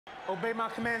Obey my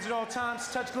commands at all times.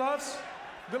 Touch gloves.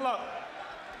 Good luck.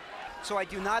 So I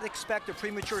do not expect a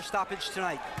premature stoppage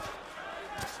tonight.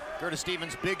 Curtis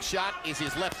Stevens' big shot is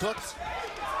his left hook.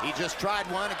 He just tried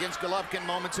one against Golovkin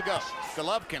moments ago.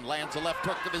 Golovkin lands a left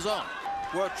hook of his own.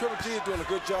 Well, Triple G is doing a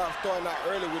good job starting out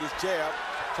early with his jab,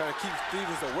 trying to keep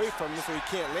Stevens away from him so he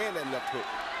can't land that left hook.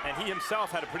 And he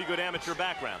himself had a pretty good amateur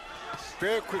background.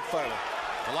 Very quick fighter.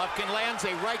 Golovkin lands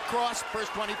a right cross,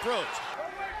 first one he throws.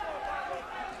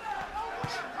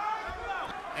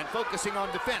 And focusing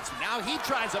on defense. Now he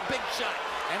tries a big shot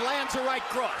and lands a right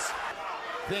cross.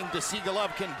 Thing to see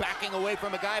Golovkin backing away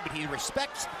from a guy, but he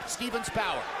respects Stevens'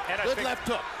 power. Good left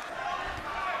hook.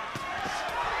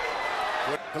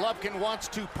 Golovkin wants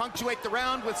to punctuate the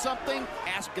round with something.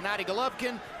 Ask Gennady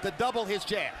Golovkin to double his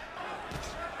jab.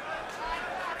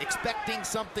 Expecting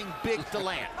something big to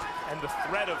land. And the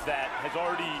threat of that has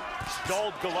already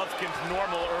dulled Golovkin's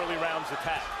normal early rounds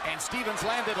attack. And Stevens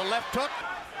landed a left hook.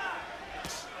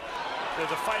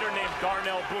 There's a fighter named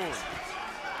Darnell Boone.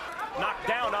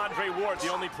 Knocked down Andre Ward, the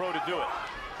only pro to do it.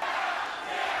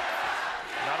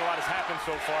 Not a lot has happened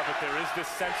so far, but there is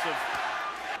this sense of...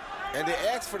 And they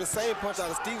asked for the same punch out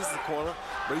of Stevens' corner,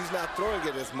 but he's not throwing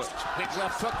it as much. Big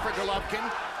left hook for Golovkin.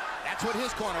 That's what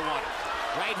his corner wanted.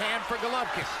 Right hand for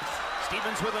Golovkin.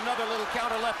 Stevens with another little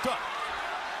counter left hook.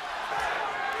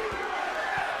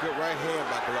 Good right hand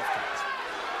by Golovkin.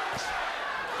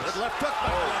 Good left hook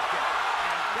by Golovkin.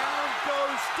 And down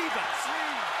goes Stevens.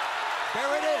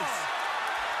 There it is.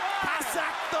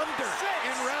 Kazakh Thunder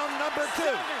in round number 2.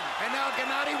 And now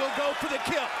Gennady will go for the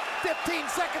kill.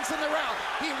 15 seconds in the round.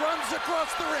 He runs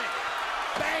across the ring.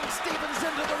 Bangs Stevens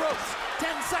into the ropes. 10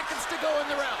 seconds to go in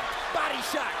the round. Body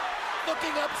shot.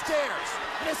 Looking upstairs.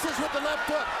 Misses with the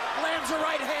left hook. Lands a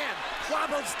right hand.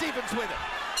 Wobbles Stevens with it.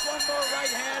 One more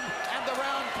right hand, and the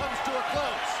round comes to a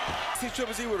close. See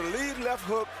Triple G with a lead left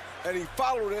hook, and he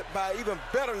followed it by an even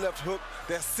better left hook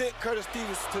that sent Curtis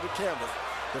Stevens to the canvas.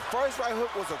 The first right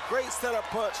hook was a great setup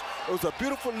punch. It was a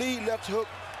beautiful lead left hook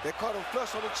that caught him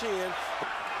flush on the chin.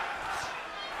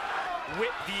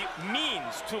 With the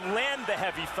means to land the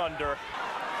heavy thunder.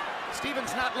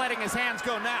 Stevens not letting his hands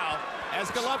go now as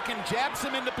Golovkin jabs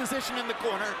him into position in the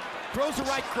corner, throws a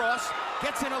right cross,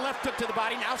 gets in a left hook to the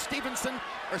body. Now Stevens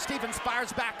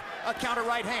fires back a counter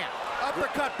right hand.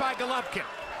 Uppercut by Golovkin.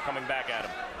 Coming back at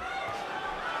him.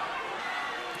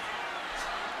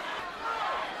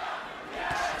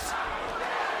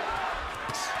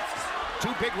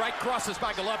 Two big right crosses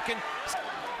by Golovkin.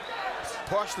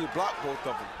 Partially blocked both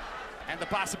of them. And the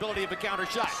possibility of a counter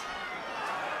shot.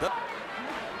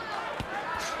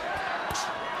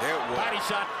 There it was. Body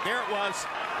shot, there it was.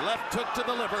 Left hook to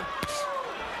the liver.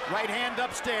 Right hand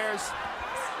upstairs.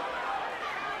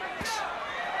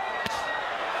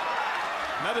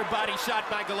 Another body shot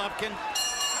by Golovkin.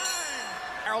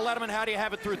 Harold Letterman, how do you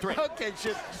have it through 3? Okay,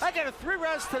 Chip. I got a 3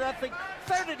 rounds to nothing,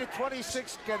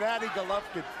 30-26, Gennady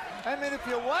Golovkin. I mean, if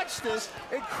you watch this,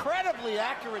 incredibly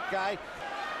accurate guy.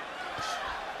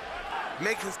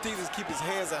 Making Stevens keep his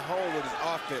hands at home with his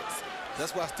offense.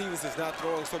 That's why Stevens is not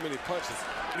throwing so many punches.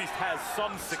 At least has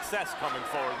some success coming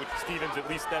forward with Stevens, at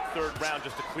least that 3rd round,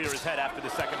 just to clear his head after the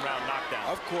 2nd round knockdown.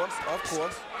 Of course, of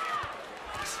course.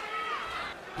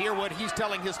 Hear what he's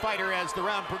telling his fighter as the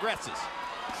round progresses.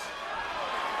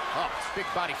 Oh, big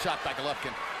body shot by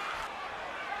Golovkin.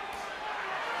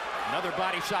 Another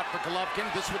body shot for Golovkin,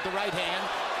 this with the right hand.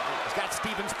 He's got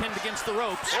Stevens pinned against the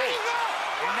ropes.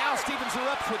 And now Stevens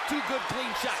erupts with 2 good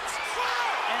clean shots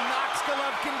and knocks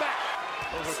Golovkin back.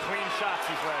 Those are clean shots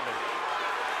he's landing.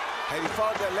 Had he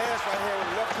fought that last right hand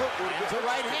with the left hook. Lands a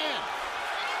right hand.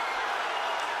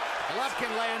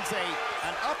 Golovkin lands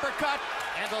an uppercut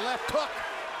and a left hook.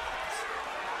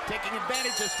 Taking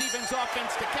advantage of Stevens'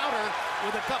 offense to counter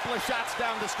with a couple of shots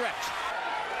down the stretch.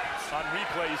 On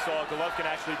replay, you saw Golovkin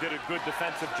actually did a good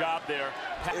defensive job there.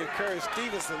 Encouraged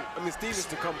Stevens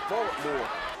to come forward more.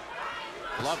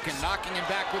 Golovkin knocking him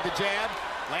back with the jab.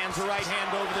 Lands a right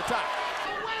hand over the top.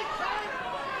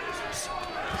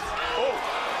 Oh!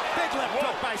 Big left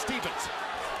hook by Stevens.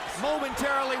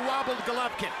 Momentarily wobbled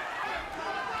Golovkin.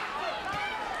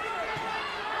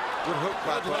 Good hook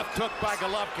by Good left hook by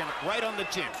Golovkin, right on the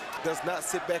chin. Does not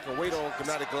sit back and wait on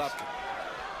Gennady Golovkin.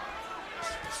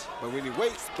 But when he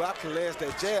waits, Golovkin lands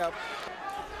that jab.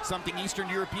 Something Eastern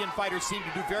European fighters seem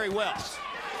to do very well.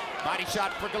 Body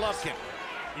shot for Golovkin.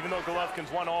 Even though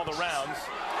Golovkin's won all the rounds,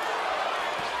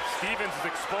 Stevens is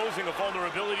exposing a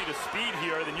vulnerability to speed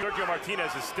here. The Giorgio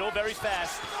Martinez is still very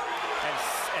fast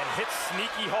and hits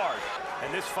sneaky hard.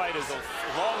 And this fight is a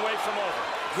long way from over.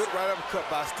 Good right uppercut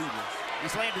by Stevens.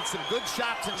 He's landed some good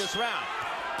shots in this round.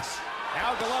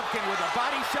 Now Golovkin with a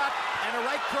body shot and a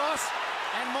right cross,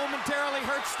 and momentarily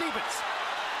hurts Stevens.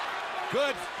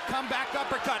 Good comeback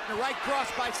uppercut and a right cross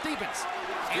by Stevens.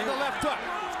 And the left hook.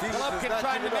 Golovkin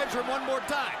trying to measure him one more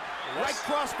time. Right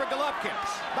cross for Golovkin.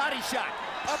 Body shot,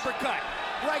 uppercut,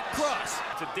 right cross.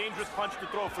 It's a dangerous punch to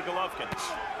throw for Golovkin.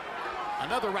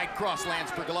 Another right cross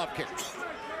lands for Golovkin.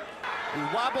 He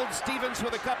wobbled Stevens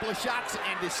with a couple of shots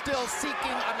and is still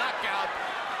seeking a knockout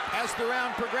as the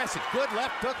round progresses. Good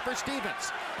left hook for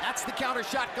Stevens. That's the counter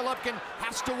shot Golovkin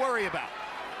has to worry about.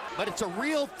 But it's a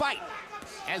real fight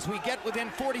as we get within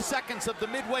 40 seconds of the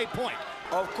midway point.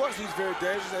 Of course, he's very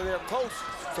dangerous, and they're close.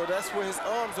 So that's where his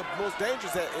arms are most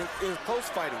dangerous at, in close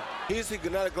fighting. Here's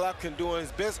Gennady Golovkin doing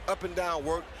his best up and down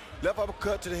work. Left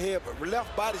uppercut to the head, but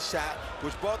left body shot,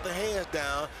 which brought the hands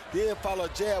down. Then follow a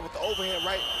jab with the overhand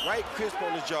right crisp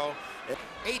on the jaw.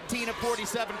 18 of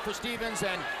 47 for Stevens,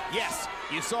 and yes,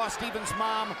 you saw Stevens'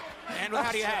 mom. And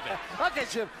how do you have it? Okay,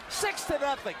 Jim,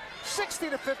 6-0,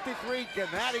 60-53,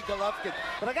 Gennady Golovkin.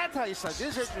 But I gotta tell you something,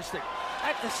 this is interesting.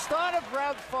 At the start of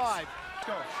round 5,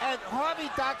 and Harvey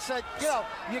Doc said, you know,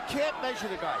 you can't measure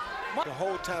the guy. The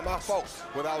whole time I fought,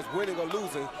 whether I was winning or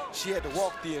losing, she had to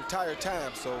walk the entire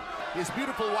time, so. His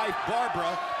beautiful wife,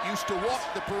 Barbara, used to walk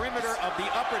the perimeter of the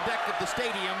upper deck of the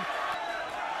stadium.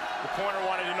 The corner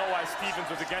wanted to know why Stevens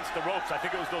was against the ropes. I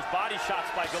think it was those body shots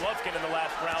by Golovkin in the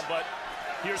last round, but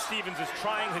here Stevens is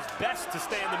trying his best to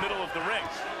stay in the middle of the ring.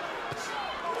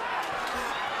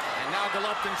 And now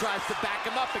Golovkin tries to back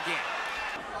him up again.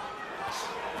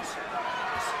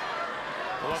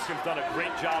 Golovkin's done a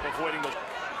great job avoiding those.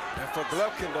 And for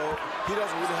Golovkin, though, he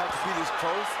doesn't really have to be this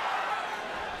close.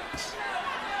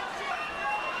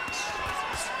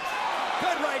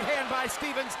 Good right hand by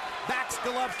Stevens, backs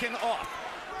Golovkin off.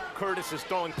 Curtis is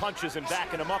throwing punches and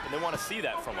backing him up, and they want to see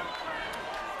that from him.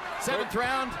 7th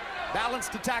round,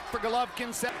 balanced attack for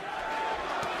Golovkin.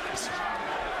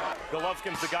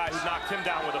 Golovkin's the guy who knocked him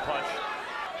down with a punch.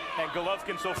 And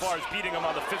Golovkin so far is beating him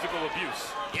on the physical abuse.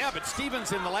 Yeah, but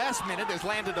Stevens in the last minute has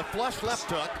landed a flush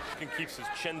left hook. And keeps his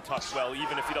chin tucked well,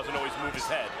 even if he doesn't always move his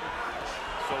head.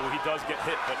 So he does get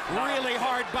hit, but really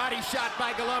hard body shot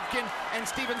by Golovkin, and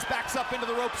Stevens backs up into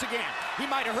the ropes again. He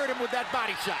might have hurt him with that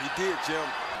body shot. He did, Jim.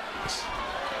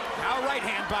 Now right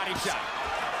hand body shot.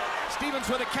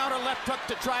 Stevens with a counter left hook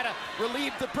to try to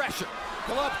relieve the pressure.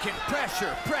 Golovkin,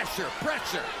 pressure, pressure,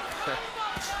 pressure.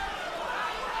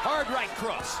 Hard right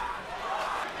cross.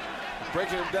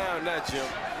 Breaking him down now, Jim.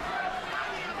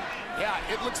 Yeah,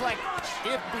 it looks like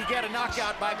if we get a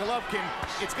knockout by Golovkin,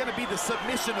 it's going to be the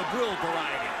submission of will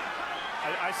variety.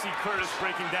 I see Curtis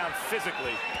breaking down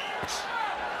physically.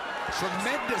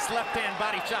 Tremendous left-hand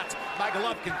body shots by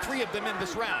Golovkin, 3 of them in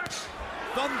this round.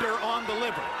 Thunder on the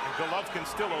liver. And Golovkin's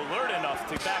still alert enough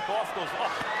to back off those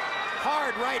up.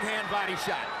 Hard right-hand body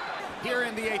shot here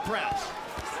in the 8th round.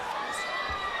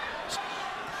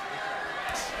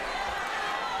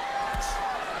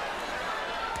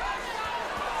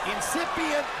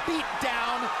 Incipient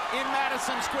beatdown in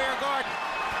Madison Square Garden.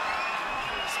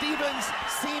 Stevens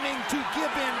seeming to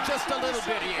give in just a little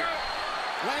bit here.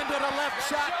 Landed a left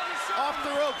shot off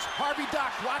the ropes. Harvey Doc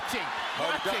watching.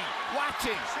 About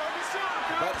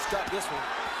to stop this one.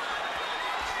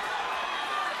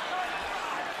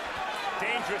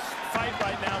 Dangerous fight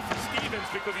right now for Stevens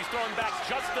because he's throwing back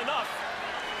just enough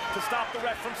to stop the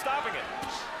ref from stopping it.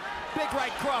 Big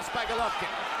right cross by Golovkin.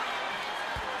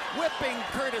 Whipping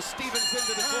Curtis Stevens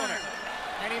into the corner.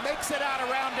 And he makes it out of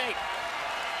round 8.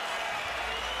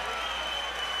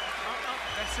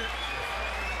 That's it.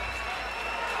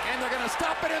 And they're going to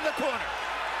stop it in the corner.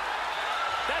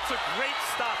 That's a great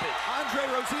stoppage. Andre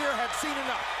Rozier had seen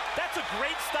enough. That's a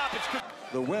great stoppage.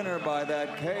 The winner by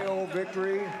that KO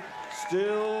victory,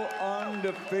 still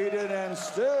undefeated and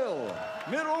still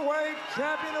middleweight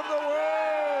champion of the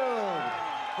world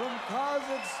from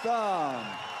Kazakhstan,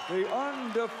 the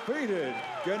undefeated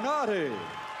Gennady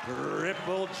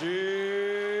Triple G